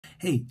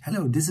Hey,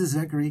 hello, this is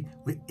Zachary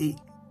with a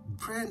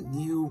brand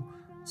new,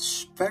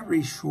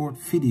 very short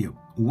video.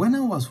 When I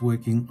was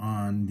working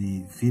on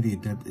the video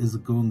that is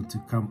going to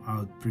come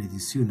out pretty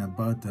soon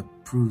about the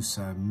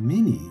Prusa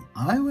Mini,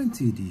 I went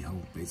to the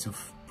homepage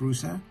of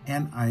Prusa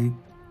and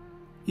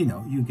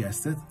you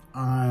guessed it,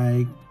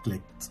 I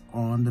clicked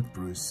on the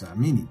Prusa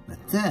Mini. But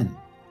then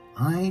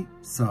I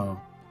saw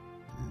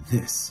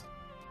this.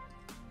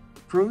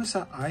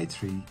 Prusa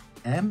i3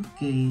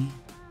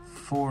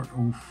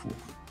 MK404.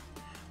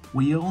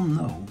 We all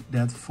know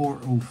that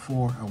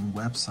 404 on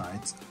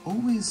websites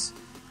always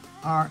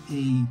are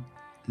a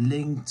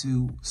link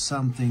to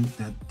something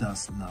that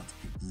does not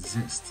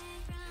exist.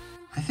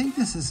 I think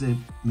this is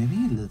maybe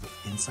a little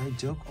inside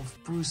joke of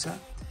Prusa,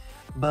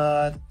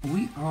 but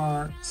we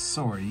are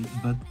sorry,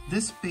 but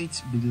this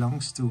page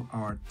belongs to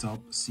our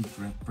top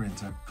secret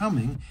printer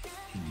coming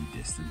in the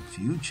distant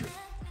future.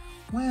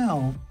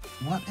 Well,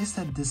 what is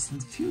that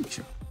distant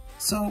future?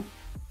 So,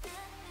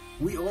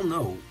 we all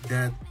know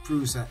that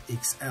Prusa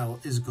XL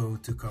is going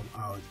to come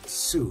out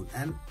soon,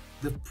 and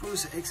the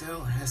Prusa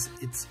XL has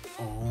its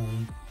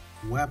own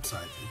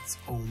website, its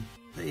own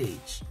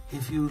page.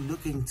 If you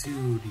look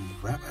into the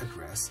web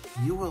address,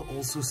 you will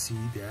also see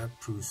the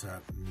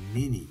Prusa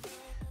Mini.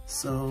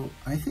 So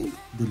I think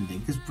the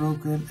link is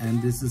broken,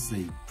 and this is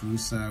a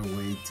Prusa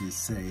way to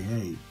say,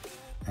 hey,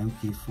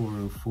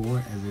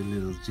 MK404 as a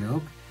little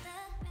joke.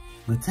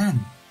 But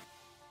then,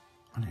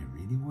 are they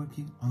really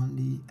working on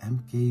the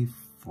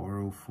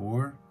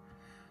MK404?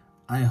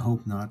 I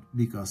hope not,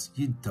 because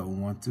you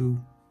don't want to,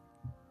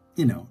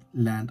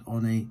 land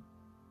on a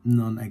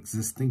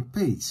non-existing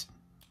page.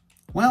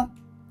 Well,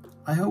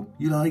 I hope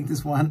you like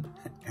this one,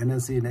 and I'll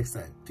see you next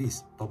time.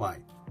 Peace.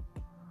 Bye-bye.